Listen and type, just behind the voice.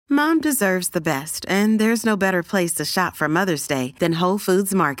Mom deserves the best, and there's no better place to shop for Mother's Day than Whole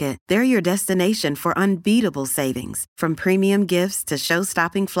Foods Market. They're your destination for unbeatable savings, from premium gifts to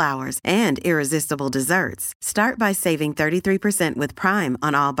show-stopping flowers and irresistible desserts. Start by saving 33% with Prime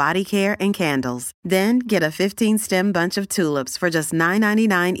on all body care and candles. Then get a 15-stem bunch of tulips for just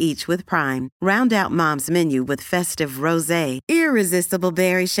 $9.99 each with Prime. Round out Mom's menu with festive rosé, irresistible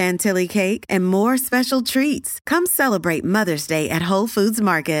berry chantilly cake, and more special treats. Come celebrate Mother's Day at Whole Foods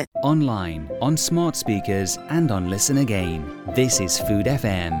Market. Online, on smart speakers, and on Listen Again. This is Food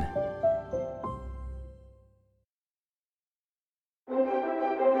FM.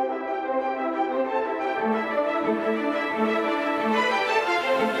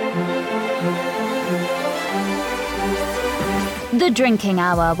 The Drinking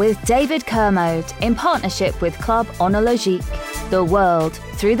Hour with David Kermode in partnership with Club Onologique. The world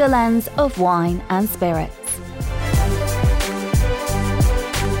through the lens of wine and spirits.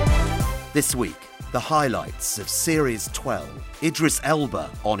 This week, the highlights of Series 12. Idris Elba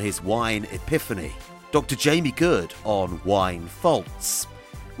on his wine epiphany. Dr. Jamie Goode on wine faults.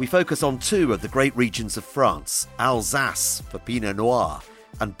 We focus on two of the great regions of France, Alsace for Pinot Noir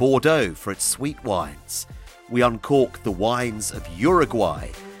and Bordeaux for its sweet wines. We uncork the wines of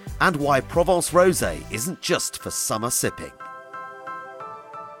Uruguay and why Provence Rosé isn't just for summer sipping.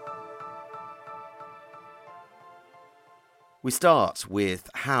 We start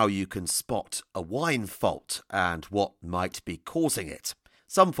with how you can spot a wine fault and what might be causing it.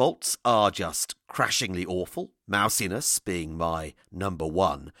 Some faults are just crashingly awful, mousiness being my number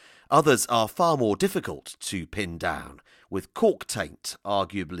one. Others are far more difficult to pin down, with cork taint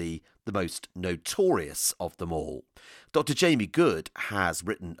arguably the most notorious of them all. Dr. Jamie Goode has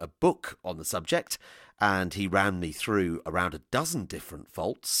written a book on the subject, and he ran me through around a dozen different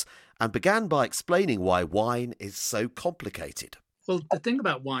faults and began by explaining why wine is so complicated. Well, the thing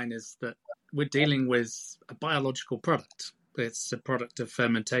about wine is that we're dealing with a biological product. It's a product of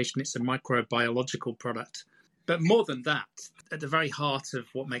fermentation. It's a microbiological product. But more than that, at the very heart of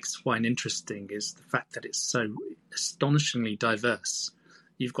what makes wine interesting is the fact that it's so astonishingly diverse.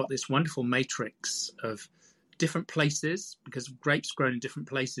 You've got this wonderful matrix of different places, because grapes grown in different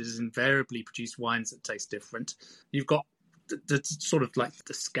places invariably produce wines that taste different. You've got the sort of like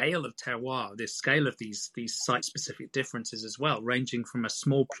the scale of terroir, the scale of these site-specific differences as well, ranging from a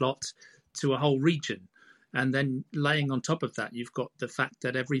small plot to a whole region. And then laying on top of that, you've got the fact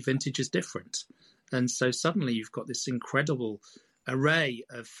that every vintage is different. And so suddenly you've got this incredible array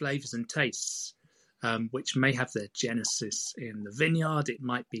of flavours and tastes, which may have their genesis in the vineyard. It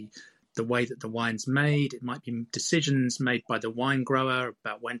might be the way that the wine's made. It might be decisions made by the wine grower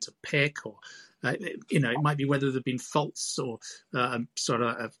about when to pick, or it might be whether there've been faults or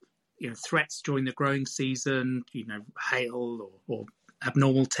threats during the growing season. Hail or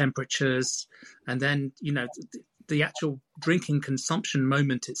abnormal temperatures, and then the actual drinking consumption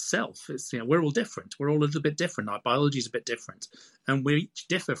moment itself is, we're all different. We're all a little bit different. Our biology is a bit different, and we each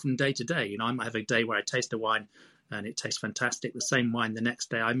differ from day to day. I might have a day where I taste a wine and it tastes fantastic. The same wine the next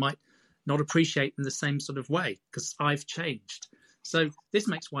day I might not appreciate in the same sort of way because I've changed. So this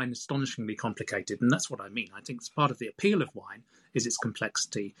makes wine astonishingly complicated, and that's what I mean. I think it's part of the appeal of wine is its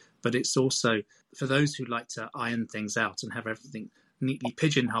complexity, but it's also for those who like to iron things out and have everything neatly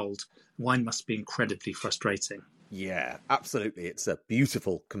pigeonholed, wine must be incredibly frustrating. Yeah, absolutely. It's a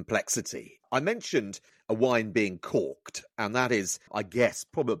beautiful complexity. I mentioned a wine being corked, and that is, I guess,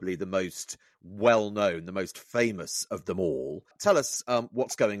 probably the most well-known, the most famous of them all. Tell us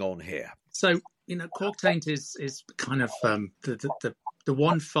what's going on here. So, cork taint is kind of the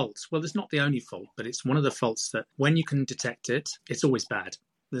one fault. Well, it's not the only fault, but it's one of the faults that when you can detect it, it's always bad.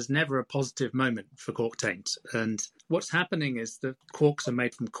 There's never a positive moment for cork taint. And what's happening is that corks are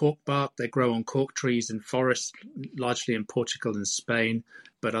made from cork bark. They grow on cork trees in forests, largely in Portugal and Spain,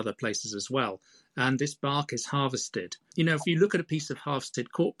 but other places as well. And this bark is harvested. If you look at a piece of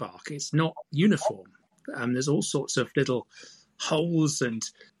harvested cork bark, it's not uniform. There's all sorts of little holes and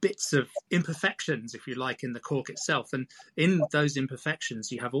bits of imperfections, if you like, in the cork itself. And in those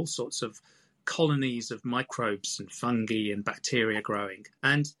imperfections, you have all sorts of colonies of microbes and fungi and bacteria growing.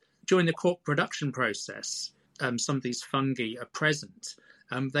 And during the cork production process, some of these fungi are present.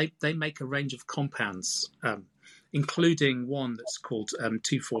 They make a range of compounds, including one that's called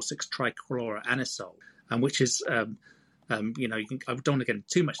 2,4,6-trichloroanisole, which is, I don't want to get into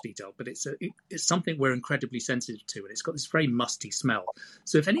too much detail, but it's something we're incredibly sensitive to, and it's got this very musty smell.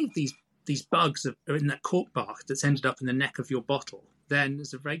 So if any of these bugs are in that cork bark that's ended up in the neck of your bottle, then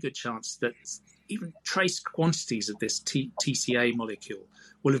there's a very good chance that even trace quantities of this TCA molecule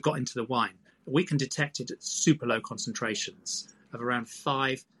will have got into the wine. We can detect it at super low concentrations of around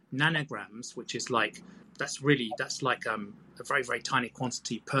 5 nanograms, which is like that's like a very, very tiny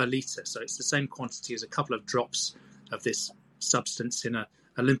quantity per litre. So it's the same quantity as a couple of drops of this substance in a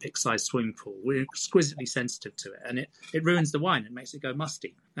Olympic-sized swimming pool. We're exquisitely sensitive to it, and it ruins the wine. It makes it go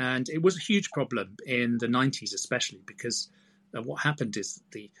musty. And it was a huge problem in the 90s, especially because what happened is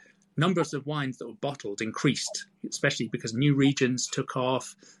the numbers of wines that were bottled increased, especially because new regions took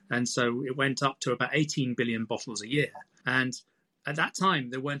off. And so it went up to about 18 billion bottles a year. And at that time,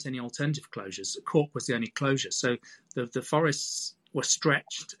 there weren't any alternative closures. Cork was the only closure. So the forests were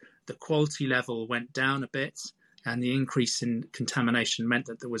stretched, the quality level went down a bit, and the increase in contamination meant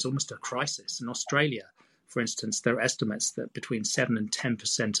that there was almost a crisis. In Australia, for instance, there are estimates that between 7 and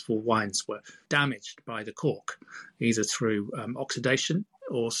 10% of all wines were damaged by the cork, either through oxidation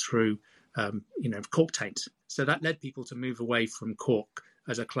or through cork taint. So that led people to move away from cork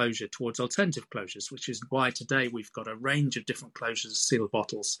as a closure towards alternative closures, which is why today we've got a range of different closures of sealed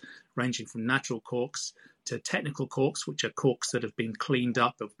bottles, ranging from natural corks to technical corks, which are corks that have been cleaned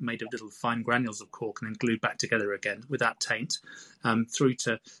up, made of little fine granules of cork and then glued back together again without taint, through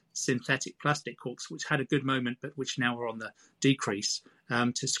to synthetic plastic corks, which had a good moment but which now are on the decrease,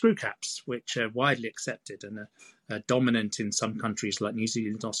 to screw caps, which are widely accepted and are dominant in some countries like New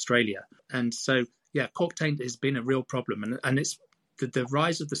Zealand and Australia. And so, cork taint has been a real problem, and it's the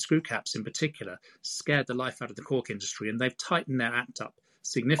rise of the screw caps in particular scared the life out of the cork industry, and they've tightened their act up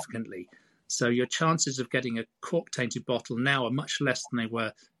significantly. So your chances of getting a cork-tainted bottle now are much less than they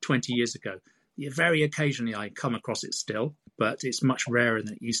were 20 years ago. Very occasionally I come across it still, but it's much rarer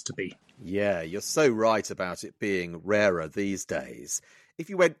than it used to be. Yeah, you're so right about it being rarer these days. If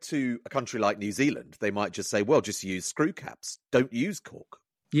you went to a country like New Zealand, they might just say, well, just use screw caps, don't use cork.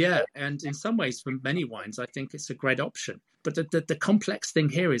 Yeah, and in some ways, for many wines, I think it's a great option. But the complex thing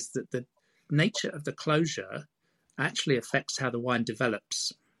here is that the nature of the closure actually affects how the wine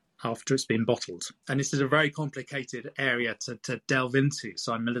develops after it's been bottled. And this is a very complicated area to delve into,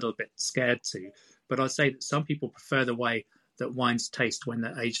 so I'm a little bit scared to. But I'd say that some people prefer the way that wines taste when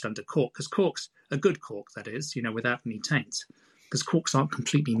they're aged under cork, because cork's a good cork, that is, without any taint, because corks aren't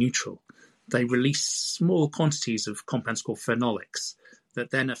completely neutral. They release small quantities of compounds called phenolics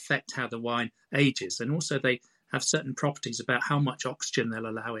that then affect how the wine ages. And also they have certain properties about how much oxygen they'll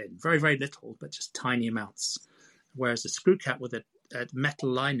allow in. Very, very little, but just tiny amounts. Whereas a screw cap with a metal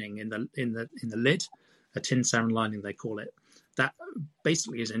lining in the lid, a tin sarin lining they call it, that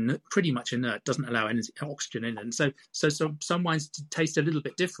basically is pretty much inert, doesn't allow any oxygen in it. And so some wines taste a little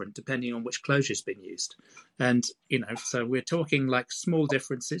bit different depending on which closure's been used. And, so we're talking like small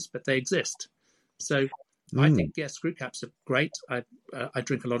differences, but they exist. So I think, screw caps are great. I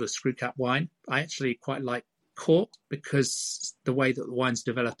drink a lot of screw cap wine. I actually quite like cork because the way that the wines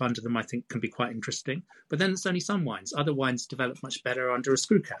develop under them, I think, can be quite interesting. But then it's only some wines. Other wines develop much better under a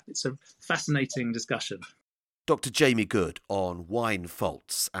screw cap. It's a fascinating discussion. Dr. Jamie Good on wine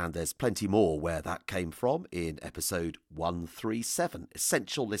faults, and there's plenty more where that came from in episode 137,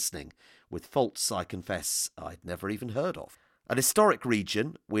 Essential Listening, with faults I confess I'd never even heard of. An historic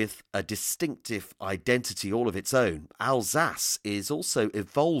region with a distinctive identity all of its own, Alsace is also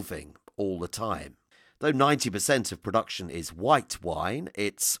evolving all the time. Though 90% of production is white wine,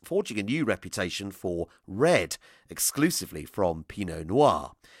 it's forging a new reputation for red, exclusively from Pinot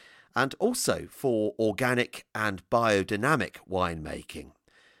Noir, and also for organic and biodynamic winemaking.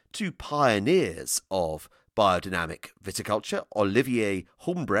 Two pioneers of biodynamic viticulture, Olivier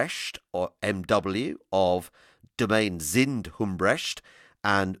Humbrecht, or MW, of Domaine Zind Humbrecht,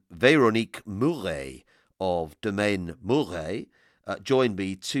 and Véronique Mouret of Domaine Mouret, joined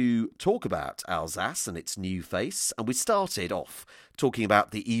me to talk about Alsace and its new face. And we started off talking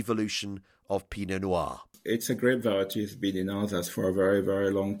about the evolution of Pinot Noir. It's a grape variety that's been in Alsace for a very, very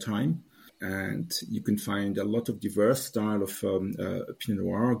long time. And you can find a lot of diverse style of Pinot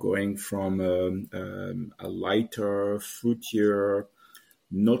Noir, going from a lighter, fruitier,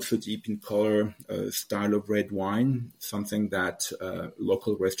 not so deep in color style of red wine, something that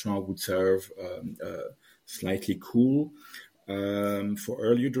local restaurant would serve slightly cool for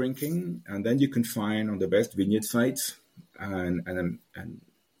earlier drinking. And then you can find on the best vineyard sites, and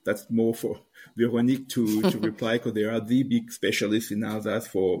that's more for Véronique to reply, because they are the big specialists in Alsace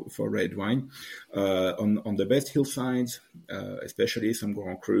for red wine. On the best hillsides, especially some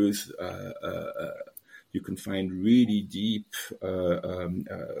Grand Crus, you can find really deep,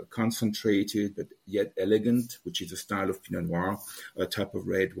 concentrated, but yet elegant, which is a style of Pinot Noir, type of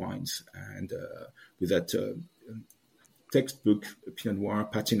red wines. And with that textbook Pinot Noir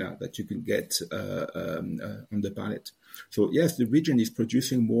patina that you can get on the palate. So yes, the region is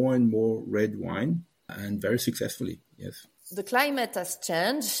producing more and more red wine, and very successfully, yes. the climate has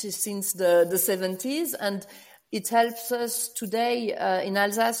changed since the 70s, and it helps us today in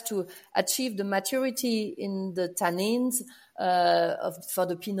Alsace to achieve the maturity in the tannins for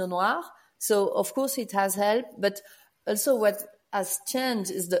the Pinot Noir. So, of course, it has helped, but also what has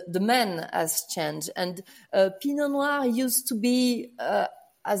changed is the man has changed. And Pinot Noir used to be,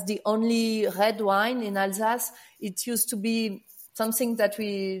 as the only red wine in Alsace, it used to be something that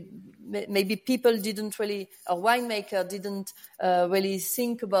maybe people didn't really, or winemaker didn't really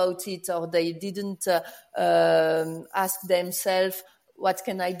think about it, or they didn't ask themselves, what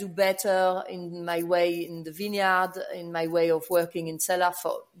can I do better in my way in the vineyard, in my way of working in cellar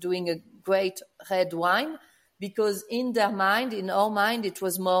for doing a great red wine? Because in their mind, in our mind, it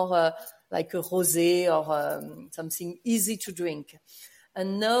was more like a rosé or something easy to drink.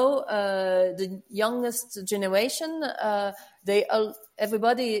 And now the youngest generation,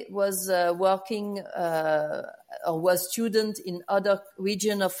 everybody was working or was student in other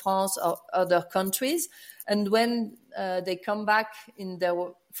region of France or other countries. And when they come back in their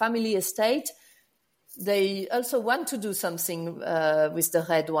family estate, they also want to do something with the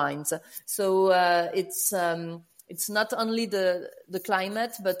red wines. So it's not only the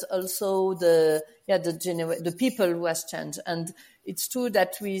climate, but also the people who has changed. And it's true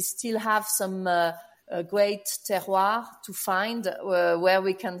that we still have some great terroir to find where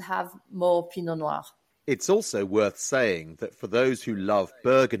we can have more Pinot Noir. It's also worth saying that for those who love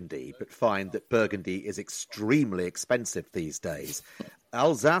Burgundy but find that Burgundy is extremely expensive these days,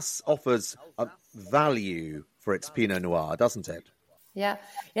 Alsace offers a value for its Pinot Noir, doesn't it? Yeah,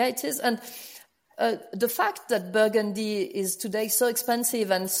 it is. And the fact that Burgundy is today so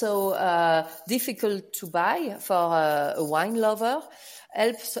expensive and so difficult to buy for a wine lover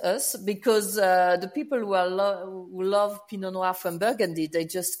helps us, because the people who love Pinot Noir from Burgundy, they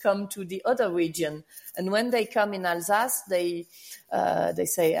just come to the other region. And when they come in Alsace, they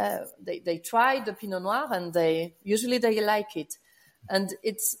say they try the Pinot Noir, and they usually like it. And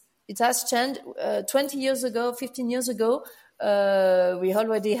it has changed. 20 years ago, 15 years ago, we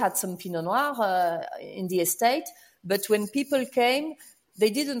already had some Pinot Noir in the estate. But when people came, they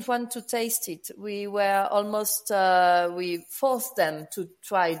didn't want to taste it. We were almost, we forced them to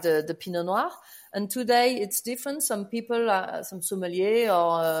try the Pinot Noir. And today it's different. Some people, some sommeliers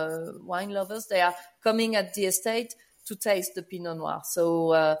or wine lovers, they are coming at the estate to taste the Pinot Noir.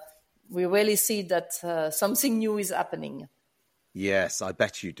 So we really see that something new is happening. Yes, I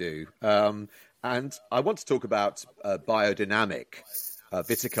bet you do. And I want to talk about biodynamic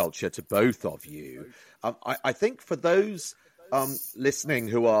viticulture to both of you. I think for those listening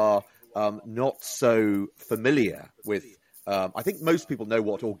who are not so familiar with, I think most people know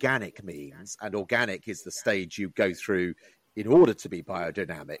what organic means, and organic is the stage you go through in order to be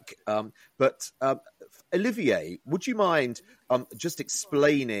biodynamic. But Olivier, would you mind just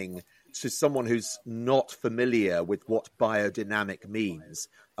explaining to someone who's not familiar with what biodynamic means,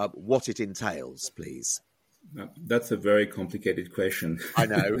 what it entails, please? That's a very complicated question. I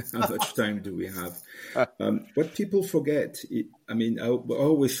know. How much time do we have? What people forget, I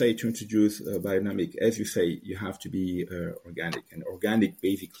always say to introduce biodynamic, as you say, you have to be organic. And organic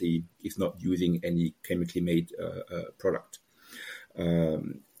basically is not using any chemically made product.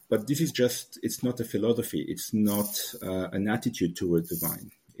 But this is it's not a philosophy. It's not an attitude towards the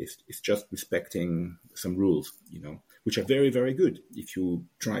vine. It's just respecting some rules, which are very, very good if you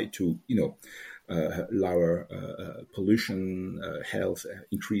try to, lower pollution, health,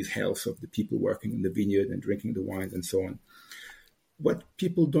 increase health of the people working in the vineyard and drinking the wines and so on. What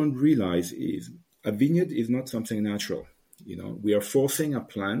people don't realize is a vineyard is not something natural. We are forcing a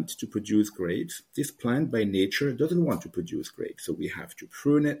plant to produce grapes. This plant by nature doesn't want to produce grapes. So we have to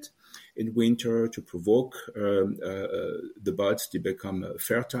prune it in winter to provoke the buds to become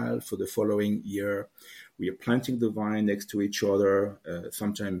fertile for the following year. We are planting the vine next to each other,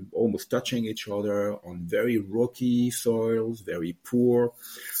 sometimes almost touching each other on very rocky soils, very poor,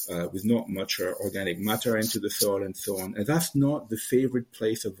 with not much organic matter into the soil and so on. And that's not the favorite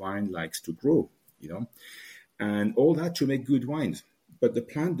place a vine likes to grow, And all that to make good wines. But the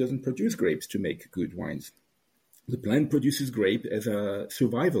plant doesn't produce grapes to make good wines. The plant produces grape as a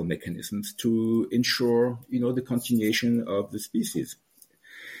survival mechanism to ensure, the continuation of the species.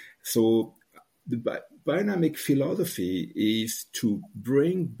 So the biodynamic philosophy is to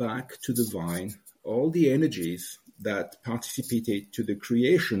bring back to the vine all the energies that participated to the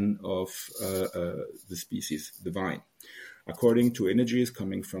creation of the species, the vine, according to energies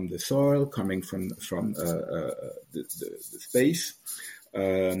coming from the soil, coming from the space,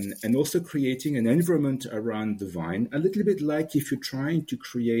 and also creating an environment around the vine, a little bit like if you're trying to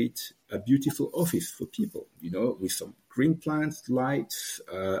create a beautiful office for people, with some green plants, lights,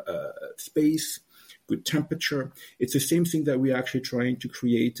 space, good temperature. It's the same thing that we're actually trying to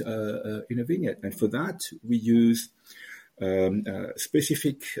create in a vineyard. And for that, we use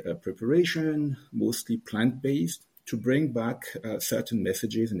specific preparation, mostly plant-based, to bring back certain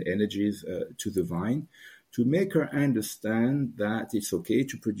messages and energies to the vine, to make her understand that it's okay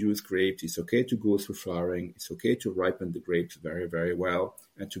to produce grapes, it's okay to go through flowering, it's okay to ripen the grapes very, very well,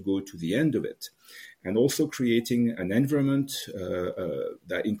 and to go to the end of it. And also creating an environment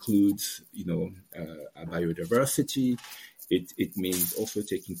that includes, a biodiversity. It means also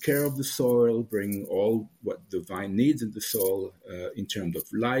taking care of the soil, bringing all what the vine needs in the soil in terms of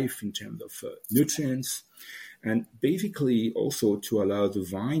life, in terms of nutrients, and basically also to allow the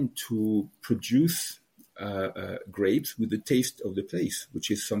vine to produce grapes with the taste of the place, which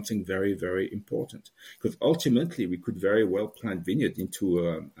is something very, very important. Because ultimately, we could very well plant vineyard into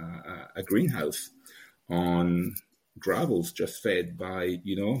a greenhouse on gravels just fed by,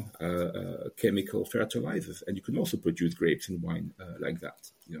 chemical fertilizers. And you can also produce grapes and wine like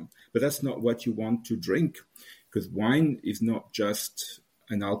that, But that's not what you want to drink, because wine is not just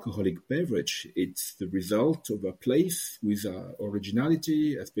an alcoholic beverage. It's the result of a place with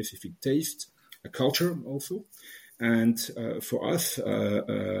originality, a specific taste, a culture also. And for us,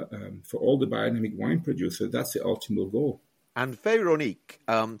 for all the biodynamic wine producers, that's the ultimate goal. And Véronique,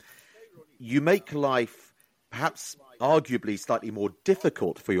 you make life perhaps arguably slightly more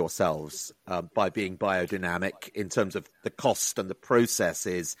difficult for yourselves by being biodynamic in terms of the cost and the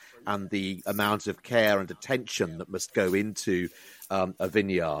processes and the amount of care and attention that must go into a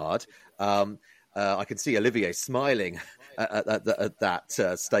vineyard. I can see Olivier smiling at that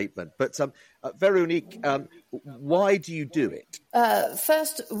statement. But Véronique, why do you do it?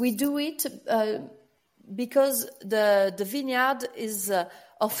 First, we do it because the vineyard is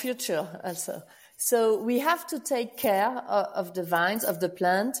our future also. So we have to take care of the vines, of the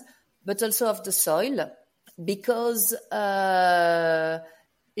plant, but also of the soil, because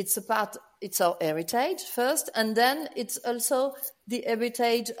it's our heritage first, and then it's also the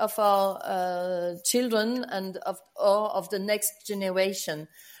heritage of our children and of the next generation.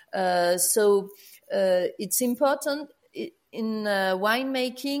 So it's important in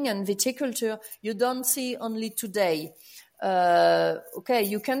winemaking and viticulture. You don't see only today. Okay,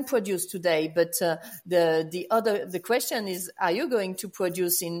 you can produce today, but the question is, are you going to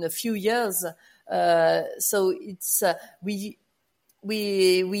produce in a few years? So it's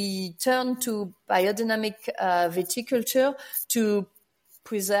we turn to biodynamic viticulture to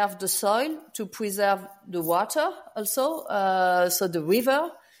preserve the soil, to preserve the water also, so the river,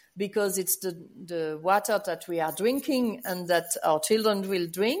 because it's the water that we are drinking and that our children will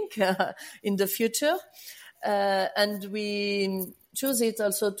drink in the future. And we choose it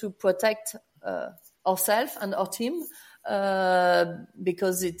also to protect ourselves and our team,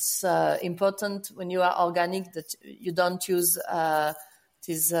 because it's important when you are organic that you don't use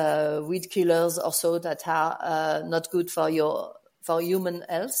these weed killers or so that are not good for human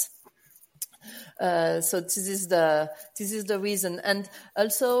health. So this is the reason. And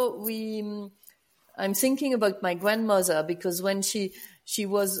also I'm thinking about my grandmother, because when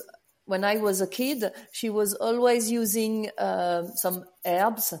when I was a kid, she was always using some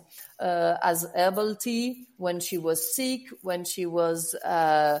herbs as herbal tea when she was sick, when she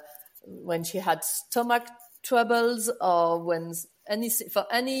had stomach troubles, or for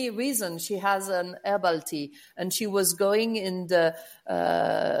any reason she has an herbal tea, and she was going in the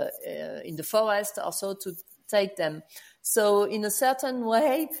forest also to take them. So in a certain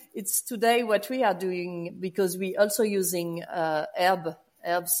way, it's today what we are doing, because we also using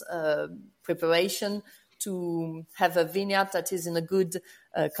herbs preparation to have a vineyard that is in a good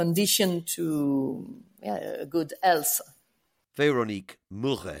condition to good health. Véronique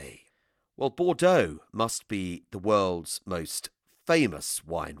Mouret. Well, Bordeaux must be the world's most famous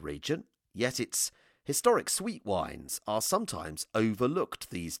wine region, yet its historic sweet wines are sometimes overlooked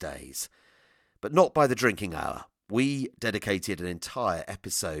these days. But not by the drinking hour. We dedicated an entire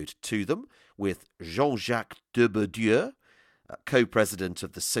episode to them with Jean-Jacques Debeuddieu, co-president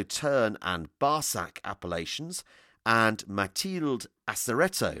of the Sauternes and Barsac appellations, and Mathilde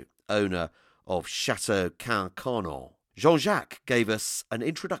Aceretto, owner of Chateau Quinconnon. Jean-Jacques gave us an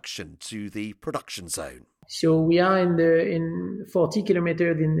introduction to the production zone. So we are in 40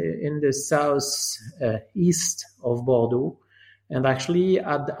 kilometers in the south east of Bordeaux, and actually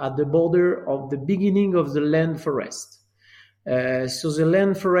at the border of the beginning of the Landes forest. So the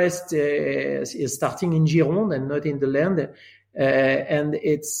Landes forest is starting in Gironde and not in the Landes. And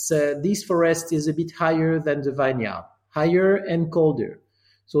it's this forest is a bit higher than the vineyard, higher and colder.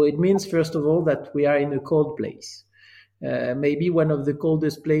 So it means, first of all, that we are in a cold place. Maybe one of the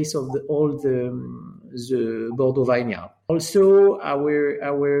coldest place of all the Bordeaux vineyard. Also,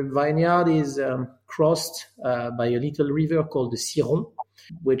 our vineyard is crossed by a little river called the Ciron,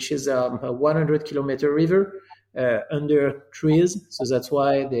 which is a 100-kilometer river under trees. So that's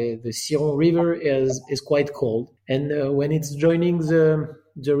why the Ciron River is quite cold. And when it's joining the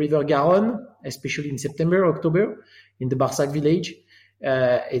river Garonne, especially in September, October, in the Barsac village,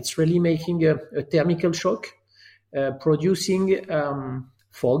 it's really making a thermical shock, producing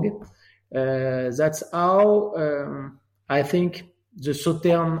fog. That's how I think the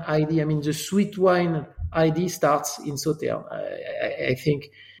Sauternes idea, the sweet wine idea starts in Sauternes. I think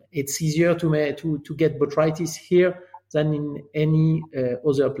it's easier to get botrytis here than in any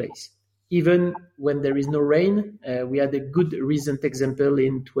other place. Even when there is no rain, we had a good recent example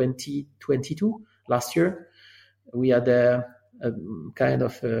in 2022, last year. We had a kind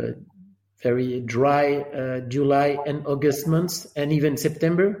of very dry July and August months, and even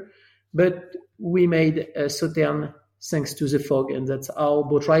September. But we made a Sauternes thanks to the fog, and that's how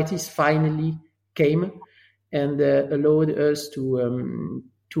botrytis finally came and allowed us to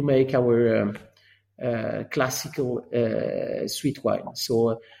make our classical sweet wine.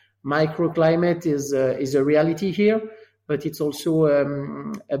 So microclimate is a reality here, but it's also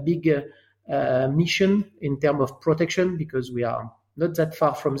a big mission in terms of protection, because we are not that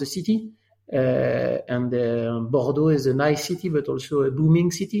far from the city. And Bordeaux is a nice city, but also a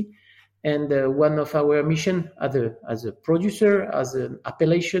booming city. And one of our mission as a producer, as an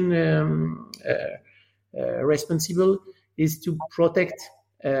appellation responsible, is to protect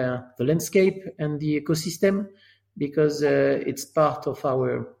the landscape and the ecosystem, because it's part of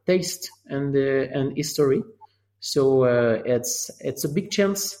our taste and history. So it's a big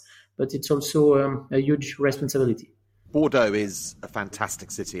chance, but it's also a huge responsibility. Bordeaux is a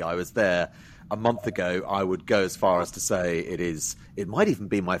fantastic city. I was there a month ago. I would go as far as to say it might even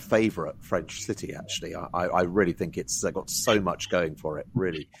be my favourite French city, actually. I really think it's got so much going for it.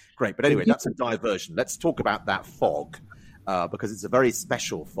 Really great. But anyway, that's a diversion. Let's talk about that fog, because it's a very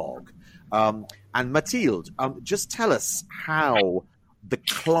special fog. And Mathilde, just tell us how the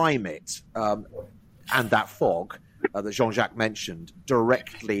climate and that fog that Jean-Jacques mentioned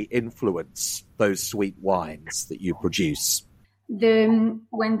directly influence those sweet wines that you produce.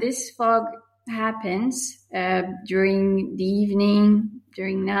 When this fog happens during the evening,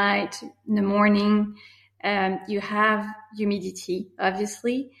 during night, in the morning, you have humidity,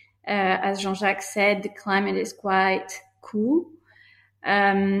 obviously. As Jean-Jacques said, the climate is quite cool.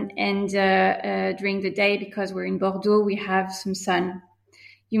 And during the day, because we're in Bordeaux, we have some sun.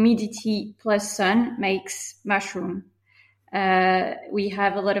 Humidity plus sun makes mushroom. We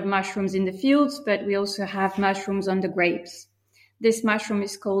have a lot of mushrooms in the fields, but we also have mushrooms on the grapes. This mushroom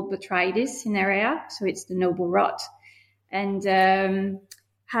is called Botrytis cinerea, so it's the noble rot. And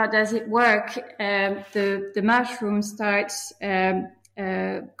how does it work? The mushroom starts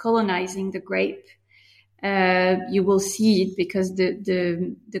colonizing the grape. You will see it because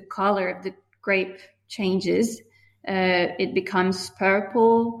the color of the grape changes. It becomes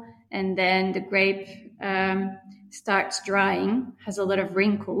purple, and then the grape starts drying, has a lot of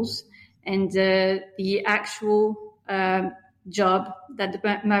wrinkles, and the actual job that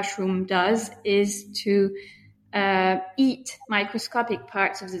the mushroom does is to eat microscopic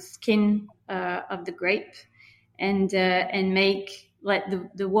parts of the skin of the grape and let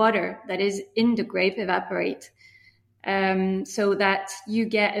the water that is in the grape evaporate, so that you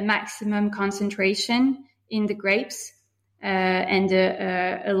get a maximum concentration in the grapes and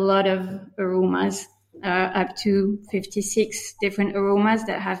a lot of aromas, up to 56 different aromas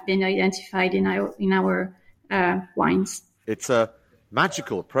that have been identified in our wines. It's a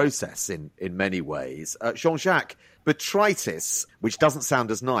magical process in many ways. Jean-Jacques, botrytis, which doesn't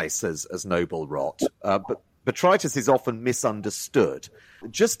sound as nice as noble rot, but botrytis is often misunderstood.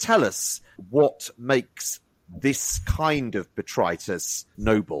 Just tell us what makes this kind of botrytis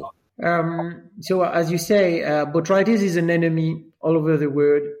noble. So as you say, botrytis is an enemy all over the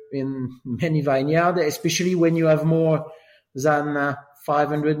world in many vineyards, especially when you have more than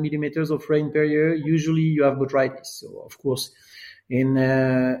 500 millimeters of rain per year. Usually you have botrytis. So of course, in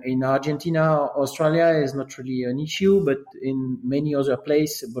Argentina, Australia is not really an issue, but in many other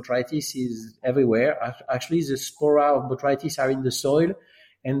places, botrytis is everywhere. Actually, the spora of botrytis are in the soil,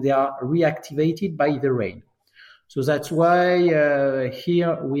 and they are reactivated by the rain. So that's why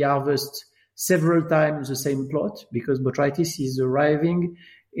here we harvest several times the same plot, because botrytis is arriving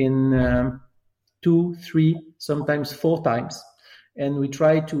in 2, 3, sometimes 4 times. And we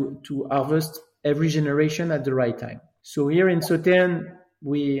try to harvest every generation at the right time. So here in Sauternes,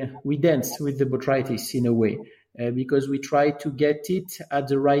 we dance with the botrytis in a way, because we try to get it at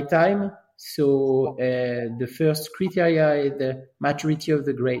the right time. So the first criteria is the maturity of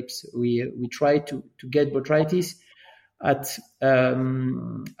the grapes. We try to get botrytis at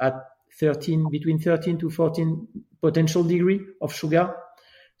 13, between 13 to 14 potential degree of sugar.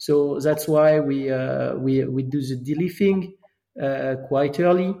 So that's why we do the de-leafing quite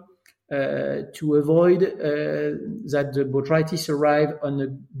early to avoid that the botrytis arrive on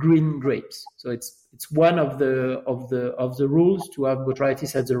the green grapes. So it's one of the rules to have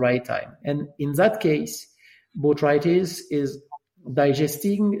botrytis at the right time. And in that case, botrytis is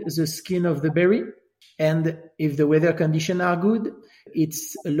digesting the skin of the berry. And if the weather conditions are good,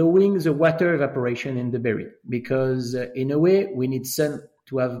 it's allowing the water evaporation in the berry, because in a way we need sun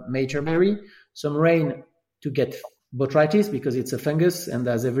to have mature berry, some rain to get botrytis because it's a fungus, and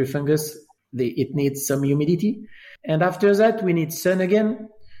as every fungus, it needs some humidity. And after that, we need sun again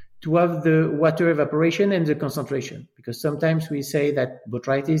to have the water evaporation and the concentration, because sometimes we say that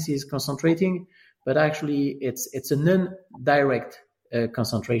botrytis is concentrating, but actually it's a non-direct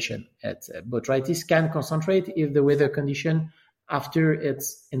concentration. Botrytis can concentrate if the weather condition after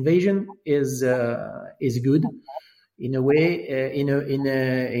its invasion is good. In a way,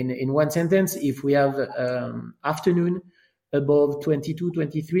 in one sentence, if we have afternoon above 22,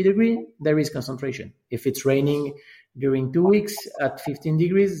 23 degrees, there is concentration. If it's raining during 2 weeks at 15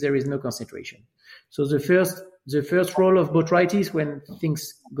 degrees, there is no concentration. So the first role of botrytis when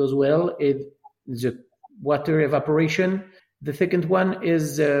things goes well is the water evaporation. The second one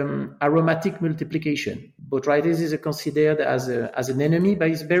is aromatic multiplication. Botrytis is considered as an enemy by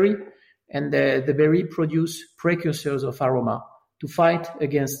its berry, and the berry produce precursors of aroma to fight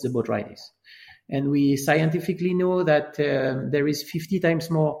against the botrytis. And we scientifically know that there is 50 times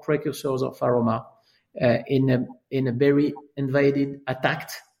more precursors of aroma in a berry invaded,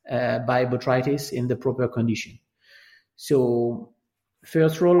 attacked by botrytis in the proper condition. So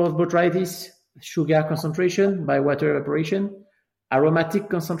first role of botrytis, sugar concentration by water evaporation, aromatic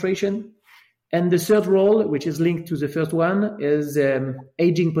concentration. And the third role, which is linked to the first one, is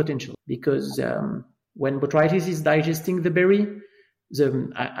aging potential. Because when botrytis is digesting the berry,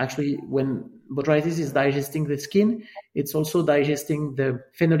 when botrytis is digesting the skin, it's also digesting the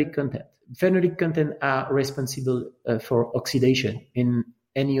phenolic content. Phenolic content are responsible for oxidation in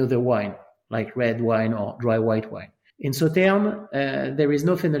any other wine, like red wine or dry white wine. In Sauterne, there is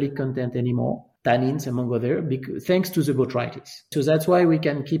no phenolic content anymore, tannins among other, thanks to the botrytis. So that's why we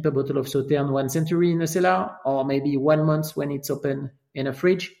can keep a bottle of Sauterne 1 century in a cellar, or maybe 1 month when it's open in a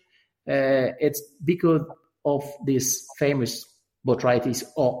fridge. It's because of this famous botrytis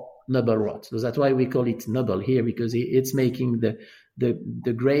or noble rot. So that's why we call it noble here, because it's making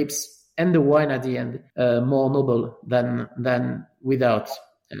the grapes and the wine at the end more noble than without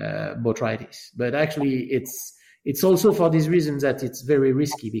botrytis. But actually, it's also for this reason that it's very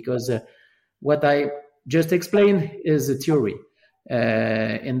risky, because what I just explained is a theory.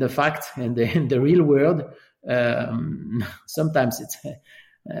 In the fact, in the real world, sometimes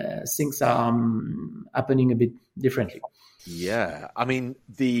things are happening a bit differently. Yeah, I mean,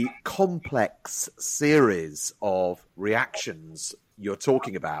 the complex series of reactions you're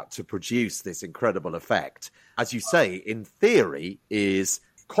talking about to produce this incredible effect, as you say, in theory, is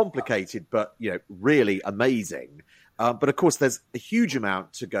complicated, but really amazing. But of course, there's a huge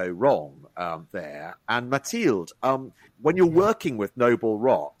amount to go wrong there. And Mathilde, when you're working with noble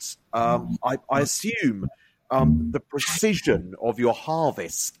rot, I assume the precision of your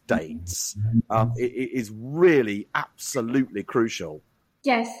harvest dates is really absolutely crucial.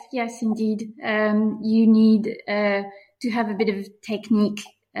 Yes, indeed. You need to have a bit of technique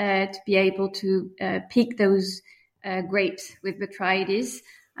to be able to pick those grapes with botrytis.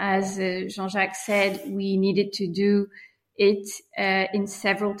 As Jean-Jacques said, we needed to do it in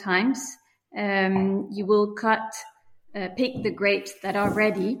several times. You will pick the grapes that are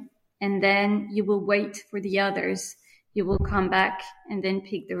ready, and then you will wait for the others. You will come back and then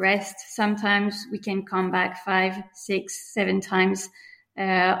pick the rest. Sometimes we can come back 5, 6, 7 times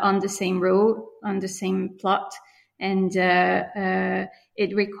on the same row, on the same plot. And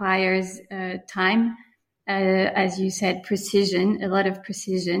it requires time. As you said, precision, a lot of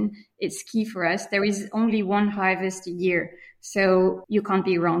precision. It's key for us. There is only one harvest a year, so you can't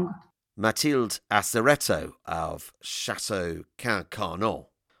be wrong. Mathilde Aceretto of Château Quincarnon.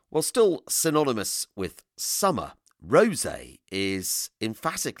 Well, still synonymous with summer, rosé is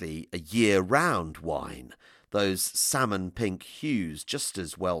emphatically a year-round wine. those salmon pink hues just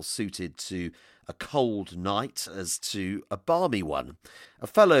as well suited to a cold night as to a balmy one. A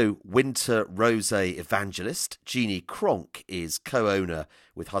fellow winter rosé evangelist, Jeannie Cronk, is co-owner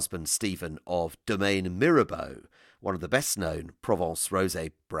with husband Stephen of Domaine Mirabeau, one of the best-known Provence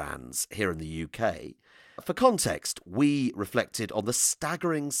rosé brands here in the UK. For context, we reflected on the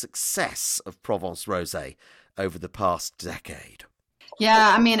staggering success of Provence rosé over the past decade.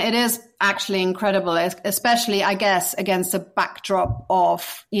 Yeah, I mean, it is actually incredible, especially, I guess, against a backdrop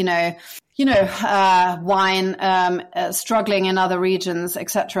of, wine struggling in other regions,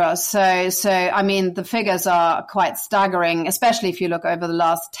 etc. So, I mean, the figures are quite staggering, especially if you look over the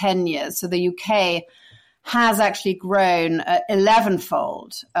last 10 years. So the UK has actually grown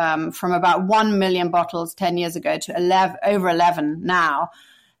 11-fold from about 1 million bottles 10 years ago to over 11 now.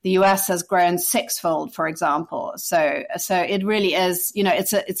 The US has grown 6-fold, for example. So it really is,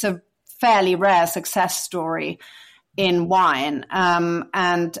 it's a fairly rare success story in wine.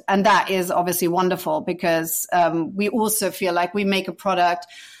 And that is obviously wonderful because we also feel like we make a product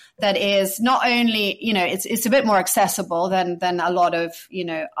that is not only, it's a bit more accessible than a lot of,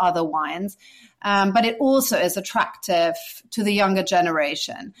 other wines, but it also is attractive to the younger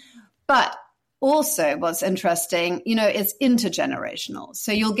generation. But also, what's interesting, it's intergenerational.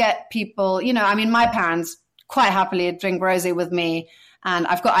 So you'll get people, my parents quite happily drink rosé with me, and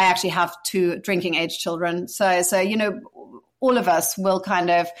I actually have 2 drinking age children. So all of us will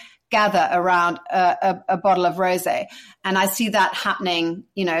kind of gather around a bottle of rosé, and I see that happening,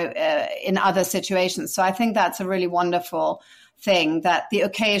 in other situations. So I think that's a really wonderful thing, that the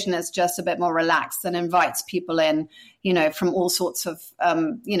occasion is just a bit more relaxed and invites people in, from all sorts of,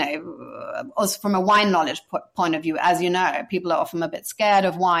 also from a wine knowledge point of view. As you know, people are often a bit scared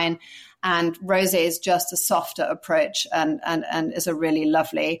of wine, and rosé is just a softer approach and is a really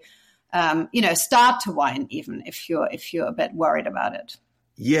lovely, start to wine, even if you're a bit worried about it.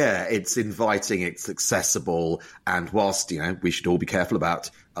 Yeah, it's inviting, it's accessible, and whilst, we should all be careful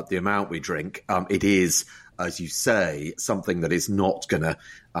about the amount we drink, it is, as you say, something that is not going to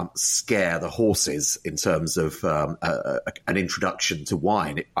scare the horses in terms of an introduction to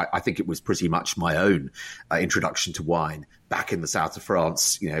wine. I think it was pretty much my own introduction to wine back in the south of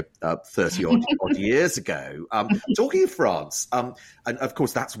France, 30 odd years ago. Talking of France, and of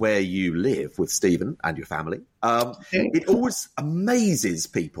course that's where you live with Stephen and your family. It always amazes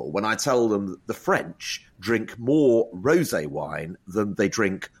people when I tell them that the French drink more rosé wine than they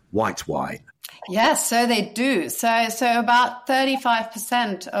drink white wine. Yes, so they do. So about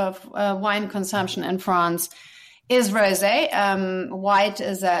 35% of wine consumption in France is rosé. White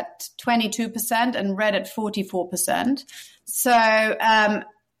is at 22% and red at 44%. So,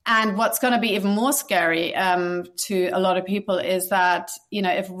 and what's going to be even more scary to a lot of people is that,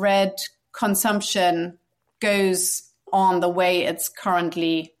 if red consumption goes on the way it's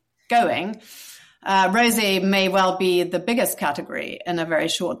currently going, rosé may well be the biggest category in a very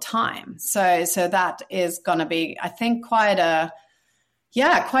short time. So that is going to be, I think, quite a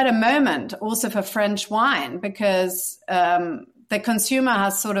moment also for French wine, because the consumer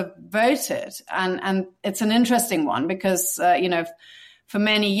has sort of voted, and it's an interesting one because, for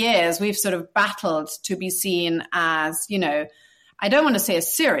many years we've sort of battled to be seen as, I don't want to say a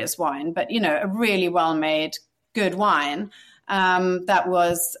serious wine, but, a really well-made, good wine. That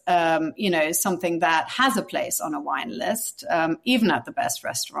was, something that has a place on a wine list, even at the best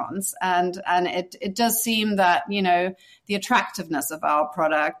restaurants. And it does seem that, the attractiveness of our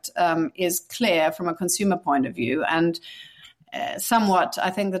product is clear from a consumer point of view. And somewhat, I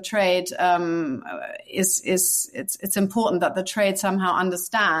think the trade it's important that the trade somehow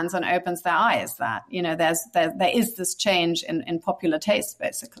understands and opens their eyes that, there is this change in popular taste,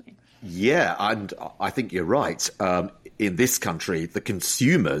 basically. Yeah, and I think you're right. In this country, the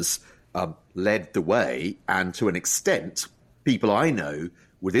consumers led the way, and to an extent, people I know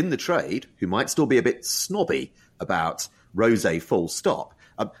within the trade who might still be a bit snobby about rosé full stop,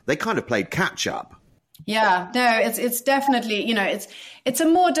 they kind of played catch up. Yeah, no, it's definitely, it's a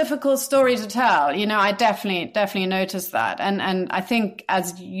more difficult story to tell. I definitely noticed that. And I think I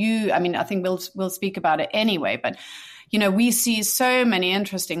think we'll speak about it anyway, but we see so many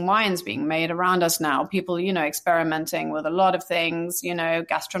interesting wines being made around us now. People, experimenting with a lot of things,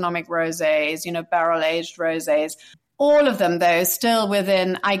 gastronomic rosés, barrel-aged rosés. All of them, though, still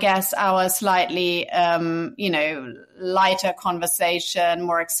within, I guess, our slightly, lighter conversation,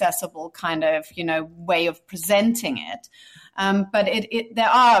 more accessible kind of, way of presenting it. But there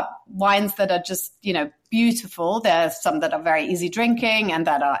are wines that are just, beautiful. There's some that are very easy drinking and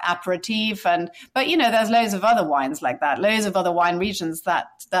that are aperitif. But there's loads of other wines like that, loads of other wine regions that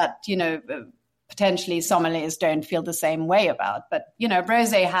potentially sommeliers don't feel the same way about. But,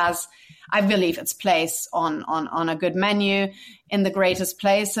 rosé has, I believe, its place on a good menu in the greatest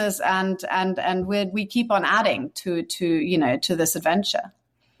places, and we keep on adding to this adventure.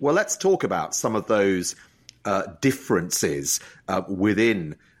 Well, let's talk about some of those differences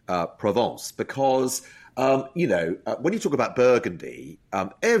within Provence, because when you talk about Burgundy,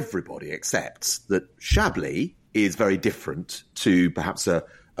 everybody accepts that Chablis is very different to perhaps a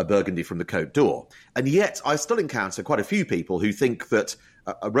Burgundy from the Côte d'Or. And yet I still encounter quite a few people who think that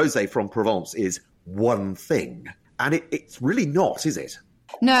a rosé from Provence is one thing. And it's really not, is it?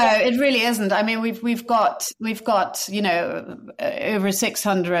 No, it really isn't. I mean, we've got over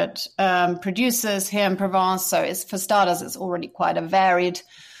 600 producers here in Provence. So for starters, it's already quite a varied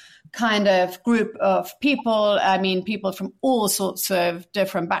kind of group of people. I mean, people from all sorts of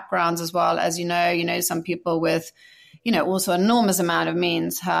different backgrounds as well. As some people with also enormous amount of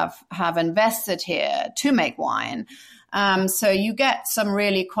means have invested here to make wine. So you get some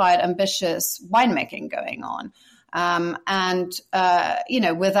really quite ambitious winemaking going on.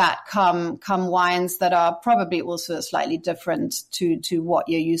 With that come wines that are probably also slightly different to what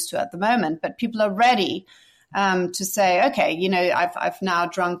you're used to at the moment. But people are ready to say, okay, I've now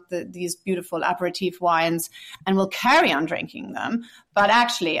drunk these beautiful aperitif wines and will carry on drinking them. But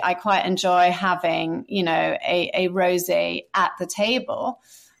actually, I quite enjoy having, a rosé at the table.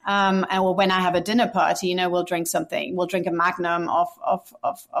 And when I have a dinner party, we'll drink something. We'll drink a magnum of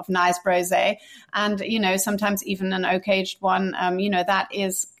nice rosé, and sometimes even an oak-aged one. That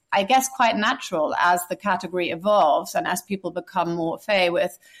is, I guess, quite natural as the category evolves and as people become more au fait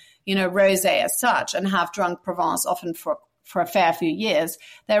with, rosé as such, and have drunk Provence often for a fair few years.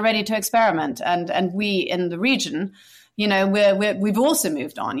 They're ready to experiment, and we in the region, we've also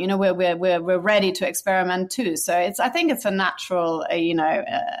moved on. We're ready to experiment too. So I think it's a natural,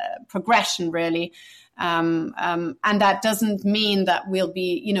 progression really. And that doesn't mean that we'll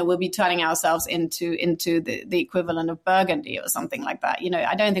be turning ourselves into the equivalent of Burgundy or something like that.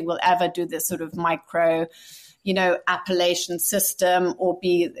 I don't think we'll ever do this sort of micro, appellation system or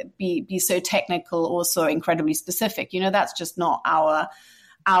be so technical or so incredibly specific. That's just not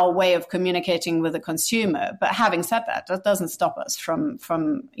our way of communicating with the consumer. But having said that, that doesn't stop us from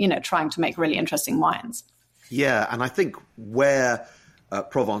trying to make really interesting wines. Yeah, and I think where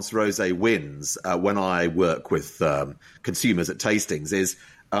Provence Rosé wins when I work with consumers at tastings is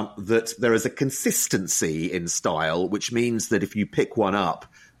that there is a consistency in style, which means that if you pick one up,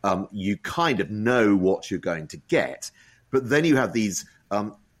 you kind of know what you're going to get. But then you have these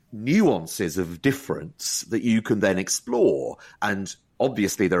nuances of difference that you can then explore. And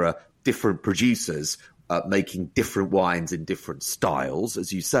obviously there are different producers making different wines in different styles,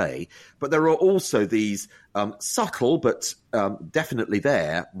 as you say. But there are also these subtle, but definitely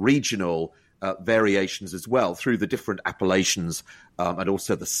there, regional variations as well through the different appellations and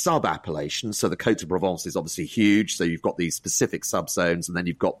also the sub-appellations. So the Côte de Provence is obviously huge. So you've got these specific subzones, and then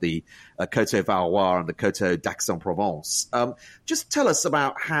you've got the Côte Valois and the Côte d'Aix-en-Provence. Just tell us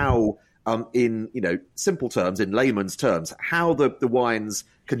about how, in simple terms, in layman's terms, how the wines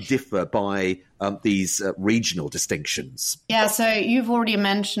can differ by these regional distinctions. Yeah, so you've already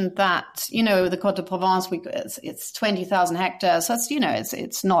mentioned that, the Côte de Provence, it's 20,000 hectares. So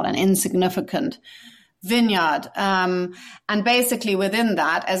it's not an insignificant vineyard. And basically within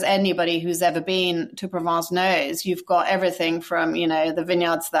that, as anybody who's ever been to Provence knows, you've got everything from, the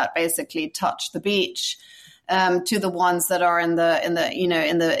vineyards that basically touch the beach, to the ones that are in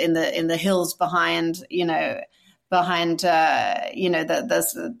the hills behind,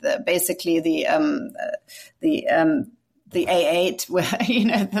 basically the A8, where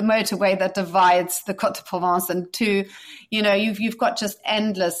the motorway that divides the Côte de Provence and two. You've got just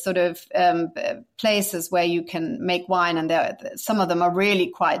endless sort of places where you can make wine, and some of them are really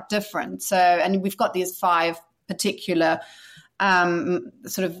quite different. So, and we've got these 5 particular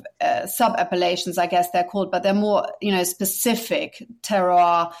sub-appellations, I guess they're called, but they're more, specific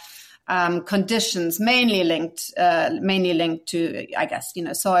terroir conditions, mainly linked to, I guess,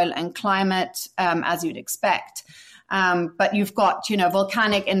 soil and climate, as you'd expect. But you've got,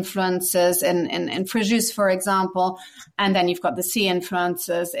 volcanic influences in Fréjus, for example, and then you've got the sea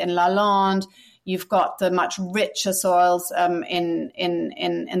influences in Lalande. You've got the much richer soils in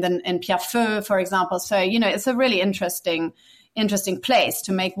Pierrefeu, for example. So, it's a really interesting place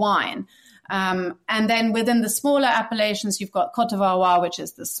to make wine. And then within the smaller appellations, you've got Côte de Valois, which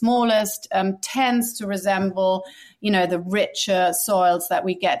is the smallest, tends to resemble, the richer soils that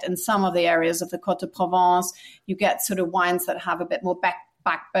we get in some of the areas of the Côte de Provence. You get sort of wines that have a bit more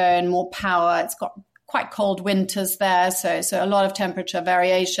backbone, more power. It's got quite cold winters there, so a lot of temperature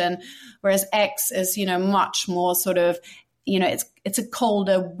variation, whereas Aix is, much more sort of, it's a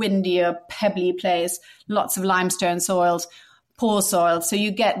colder, windier, pebbly place, lots of limestone soils, poor soil. So you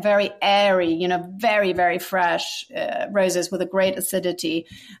get very airy, very, very fresh roses with a great acidity.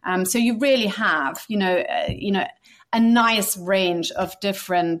 So you really have, a nice range of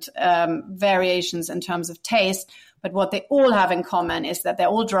different variations in terms of taste. But what they all have in common is that they're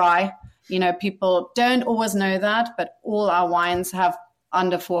all dry. People don't always know that, but all our wines have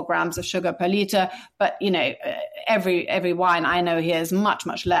under 4 grams of sugar per liter. But, every wine I know here is much,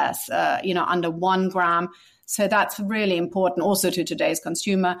 much less, under 1 gram. So that's really important also to today's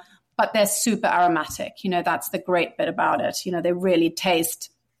consumer. But they're super aromatic. That's the great bit about it. They really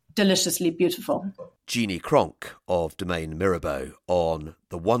taste deliciously beautiful. Jeannie Cronk of Domaine Mirabeau on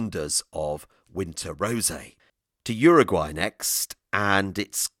the wonders of winter rosé. To Uruguay next, and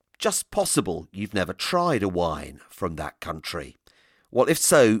it's just possible you've never tried a wine from that country. Well, if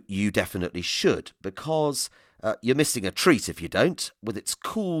so, you definitely should, because you're missing a treat if you don't. With its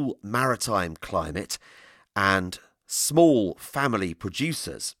cool maritime climate and small family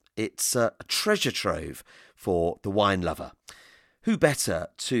producers, it's a treasure trove for the wine lover. Who better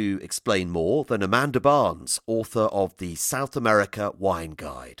to explain more than Amanda Barnes, author of the South America Wine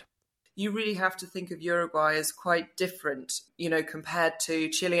Guide? You really have to think of Uruguay as quite different, compared to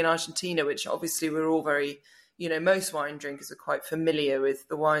Chile and Argentina, which obviously we're all very, most wine drinkers are quite familiar with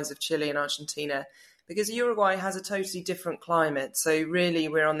the wines of Chile and Argentina, because Uruguay has a totally different climate. So really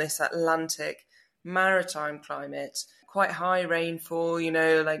we're on this Atlantic maritime climate, quite high rainfall,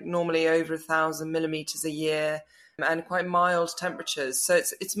 like normally over 1,000 millimeters a year, and quite mild temperatures. So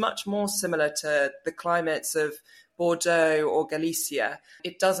it's much more similar to the climates of Bordeaux or Galicia.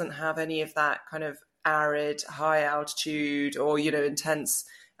 It doesn't have any of that kind of arid, high altitude or, intense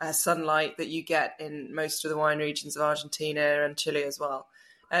sunlight that you get in most of the wine regions of Argentina and Chile as well.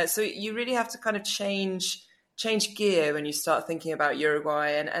 So you really have to kind of change gear when you start thinking about Uruguay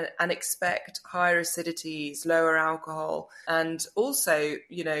and expect higher acidities, lower alcohol. And also,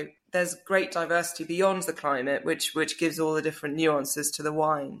 there's great diversity beyond the climate, which gives all the different nuances to the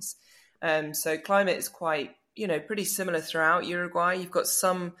wines. So climate is quite, pretty similar throughout Uruguay. You've got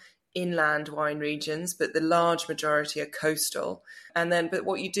some inland wine regions, but the large majority are coastal. But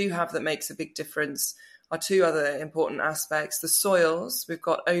what you do have that makes a big difference are 2 other important aspects. The soils, we've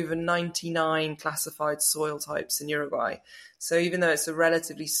got over 99 classified soil types in Uruguay. So even though it's a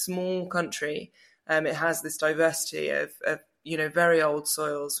relatively small country, it has this diversity of very old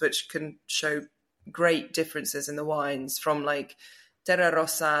soils, which can show great differences in the wines, from like Terra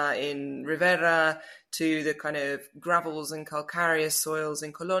Rosa in Rivera to the kind of gravels and calcareous soils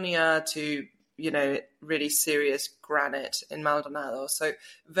in Colonia to, really serious granite in Maldonado. So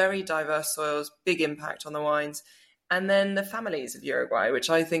very diverse soils, big impact on the wines. And then the families of Uruguay, which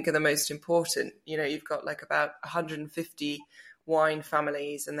I think are the most important. You've got like about 150 wine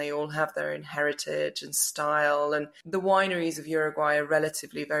families, and they all have their own heritage and style. And the wineries of Uruguay are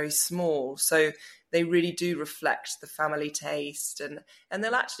relatively very small. So they really do reflect the family taste. And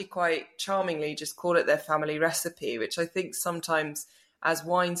they'll actually quite charmingly just call it their family recipe, which I think sometimes as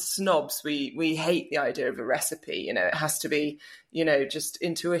wine snobs, we hate the idea of a recipe. It has to be, just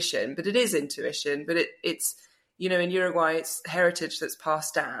intuition. But it is intuition. But it's in Uruguay, it's heritage that's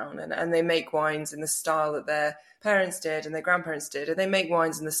passed down. And they make wines in the style that their parents did and their grandparents did. And they make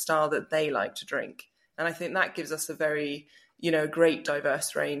wines in the style that they like to drink. And I think that gives us a very, great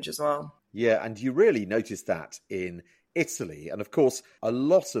diverse range as well. Yeah, and you really notice that in Italy. And of course, a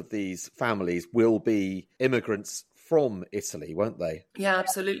lot of these families will be immigrants from Italy, won't they? Yeah,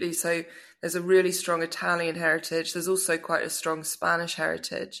 absolutely. So there's a really strong Italian heritage. There's also quite a strong Spanish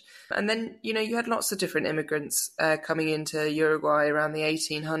heritage. And then, you had lots of different immigrants coming into Uruguay around the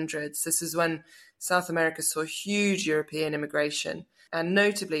 1800s. This is when South America saw huge European immigration, and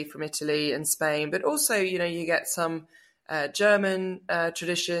notably from Italy and Spain. But also, you get some German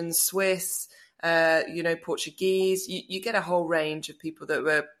traditions, Swiss, Portuguese. You get a whole range of people that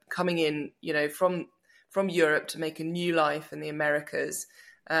were coming in, from Europe to make a new life in the Americas.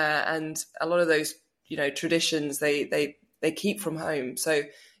 And a lot of those, traditions, they keep from home. So,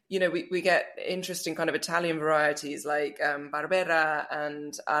 we get interesting kind of Italian varieties like Barbera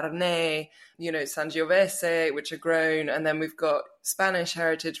and Arnay, Sangiovese, which are grown. And then we've got Spanish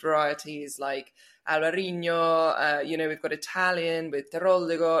heritage varieties like Albarino, we've got Italian with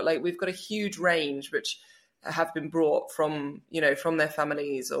Teroldego. Like, we've got a huge range which have been brought from their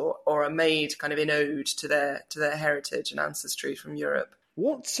families or are made kind of in ode to their heritage and ancestry from Europe.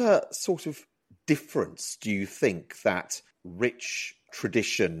 What sort of difference do you think that rich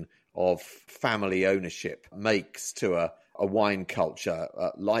tradition of family ownership makes to a wine culture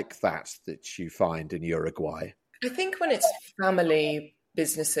like that you find in Uruguay? I think when it's family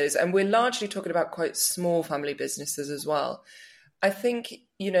businesses, and we're largely talking about quite small family businesses as well, I think,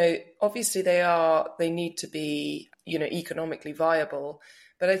 obviously they need to be, economically viable.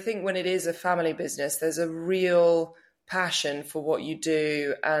 But I think when it is a family business, there's a real passion for what you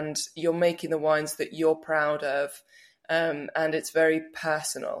do, and you're making the wines that you're proud of, and it's very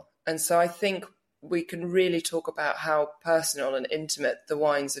personal. And so I think we can really talk about how personal and intimate the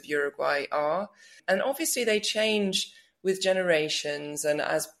wines of Uruguay are. And obviously they change with generations, and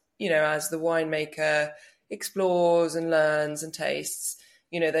as the winemaker explores and learns and tastes,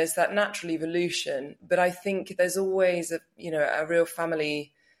 there's that natural evolution. But I think there's always a real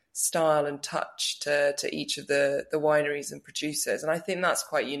family style and touch to each of the wineries and producers. And I think that's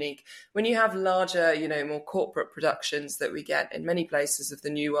quite unique. When you have larger, more corporate productions that we get in many places of the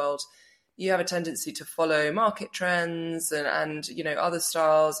New World, you have a tendency to follow market trends and other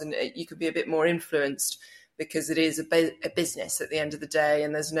styles, and you could be a bit more influenced because it is a business at the end of the day,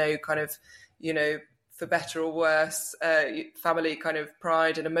 and there's no kind of, for better or worse, family kind of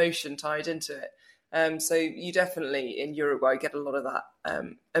pride and emotion tied into it. So you definitely in Uruguay get a lot of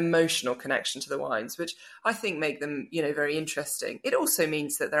that emotional connection to the wines, which I think make them, very interesting. It also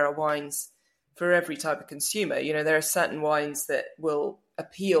means that there are wines for every type of consumer. There are certain wines that will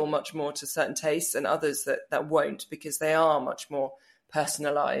appeal much more to certain tastes and others that won't, because they are much more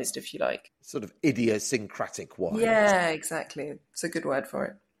personalized, if you like. Sort of idiosyncratic wine. Yeah, exactly. It's a good word for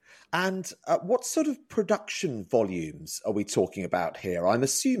it. And what sort of production volumes are we talking about here? I'm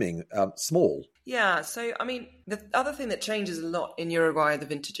assuming small. Yeah, so, the other thing that changes a lot in Uruguay are the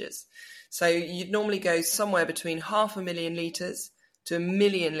vintages. So you'd normally go somewhere between 500,000 litres to 1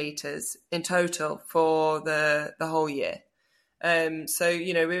 million litres in total for the whole year. So,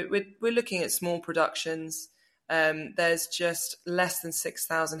 we're looking at small productions. There's just less than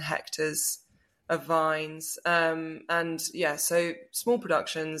 6,000 hectares of vines. So small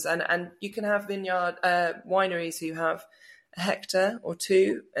productions, and you can have vineyard wineries who have a hectare or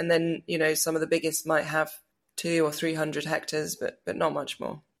two, and then, some of the biggest might have 200 or 300 hectares, but not much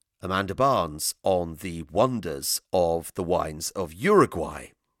more. Amanda Barnes on the wonders of the wines of Uruguay.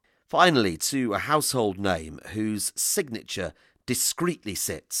 Finally, to a household name whose signature discreetly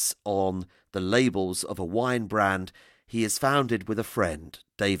sits on the labels of a wine brand he has founded with a friend,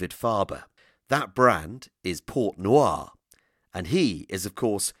 David Farber. That brand is Port Noir, and he is, of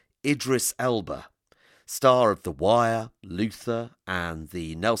course, Idris Elba, star of The Wire, Luther, and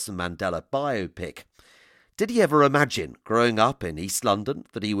the Nelson Mandela biopic. Did he ever imagine, growing up in East London,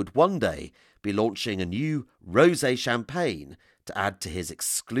 that he would one day be launching a new rosé champagne to add to his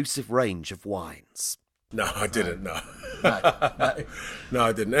exclusive range of wines? No, I didn't, no. No,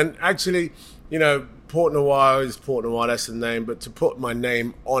 I didn't. And actually, Port Noir is Port Noir, that's the name, but to put my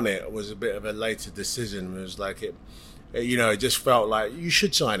name on it was a bit of a later decision. It was like, it just felt like, you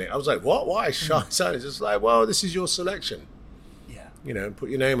should sign it. I was like, what? Why should I sign it? It's just like, well, this is your selection. Yeah. Put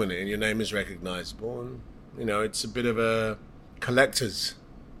your name on it, and your name is recognisable. And, it's a bit of a collector's,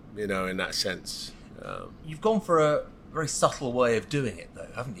 in that sense. You've gone for a very subtle way of doing it, though,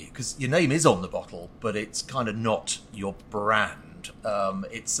 haven't you? Because your name is on the bottle, but it's kind of not your brand.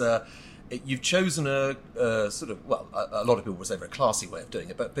 You've chosen a sort of, well, a lot of people would say a very classy way of doing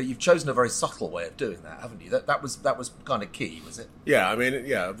it, but you've chosen a very subtle way of doing that, haven't you? That was kind of key, was it? Yeah,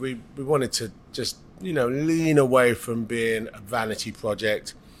 we wanted to just lean away from being a vanity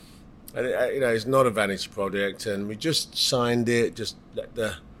project. And it's not a vanity project, and we just signed it. Just let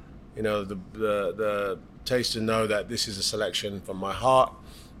the taster know that this is a selection from my heart.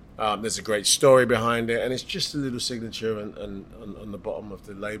 There's a great story behind it, and it's just a little signature on the bottom of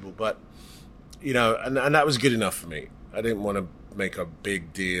the label. But and that was good enough for me. I didn't want to make a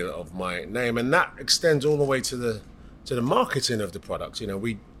big deal of my name, and that extends all the way to the marketing of the product.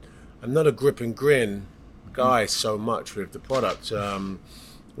 I'm not a grip and grin guy so much with the product.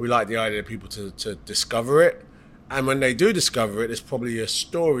 We like the idea of people to discover it. And when they do discover it, there's probably a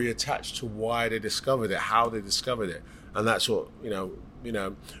story attached to why they discovered it, how they discovered it. And that's what,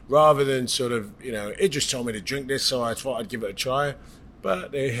 rather than sort of, Idris told me to drink this, so I thought I'd give it a try.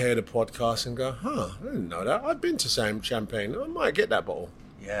 But they hear the podcast and go, I didn't know that. I've been to Champagne. I might get that bottle.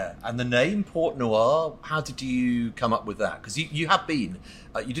 Yeah. And the name Port Noir, how did you come up with that? Because you have been,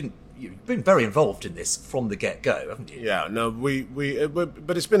 you've been very involved in this from the get-go, haven't you? Yeah, no,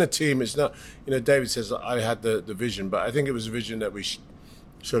 but it's been a team. It's not, David says I had the vision, but I think it was a vision that we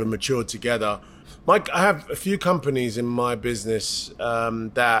sort of matured together. I have a few companies in my business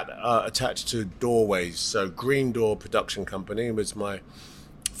that are attached to doorways. So Green Door Production Company was my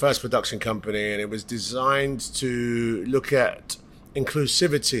first production company, and it was designed to look at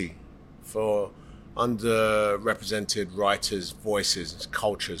inclusivity for underrepresented writers' voices,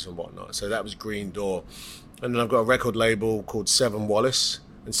 cultures, and whatnot. So that was Green Door. And then I've got a record label called Seven Wallace.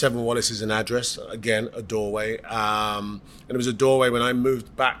 And Seven Wallace is an address, again, a doorway. And it was a doorway when I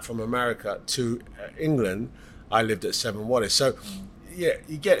moved back from America to England. I lived at Seven Wallace. So, yeah,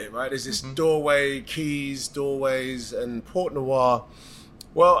 you get it, right? There's this doorway, keys, doorways, and Port Noir.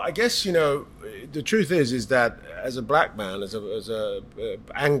 Well, I guess, you know, the truth is that as a black man, as a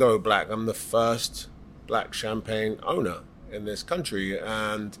Anglo-black, I'm the first black champagne owner in this country.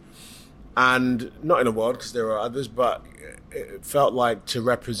 And not in the world, because there are others, but it felt like to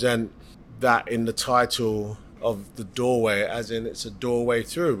represent that in the title of the doorway, as in it's a doorway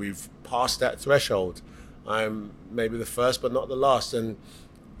through. We've passed that threshold. I'm maybe the first, but not the last. And,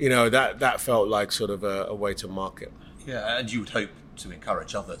 you know, that felt like sort of a way to market. Yeah, and you would hope to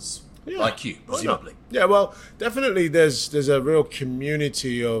encourage others like you, presumably. Yeah, well, definitely there's a real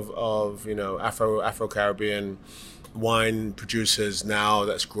community of you know, Afro-Caribbean wine producers now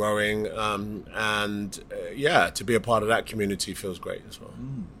that's growing, to be a part of that community feels great as well.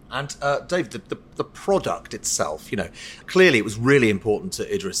 And Dave, the product itself, you know, clearly it was really important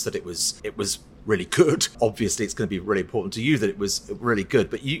to Idris that it was really good. Obviously, it's going to be really important to you that it was really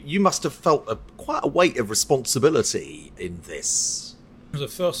good, but you must have felt quite a weight of responsibility in this. The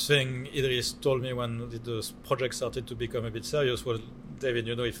first thing Idris told me when the project started to become a bit serious was, David,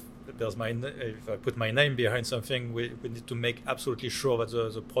 you know, if I put my name behind something, we need to make absolutely sure that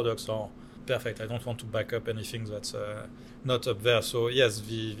the products are perfect. I don't want to back up anything that's not up there. So yes,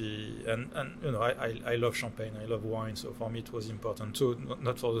 and you know, I love champagne, I love wine. So for me, it was important too,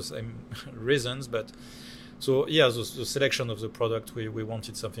 not for the same reasons, but. So yeah, the selection of the product, we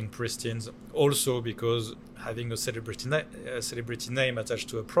wanted something pristine. Also because having a celebrity name attached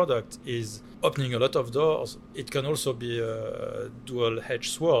to a product is opening a lot of doors. It can also be a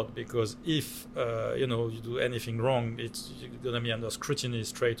dual-edged sword, because if you know, you do anything wrong, you're going to be under scrutiny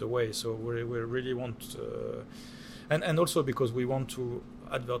straight away. So we really want, and also because we want to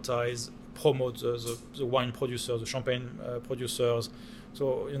advertise, promote the wine producers, the champagne producers.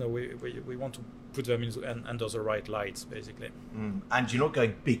 So, you know, we want to put them under the right lights, basically. And you're not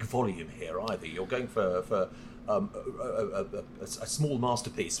going big volume here either. You're going for a small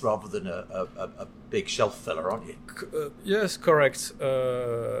masterpiece rather than a big shelf filler, aren't you? Yes, correct.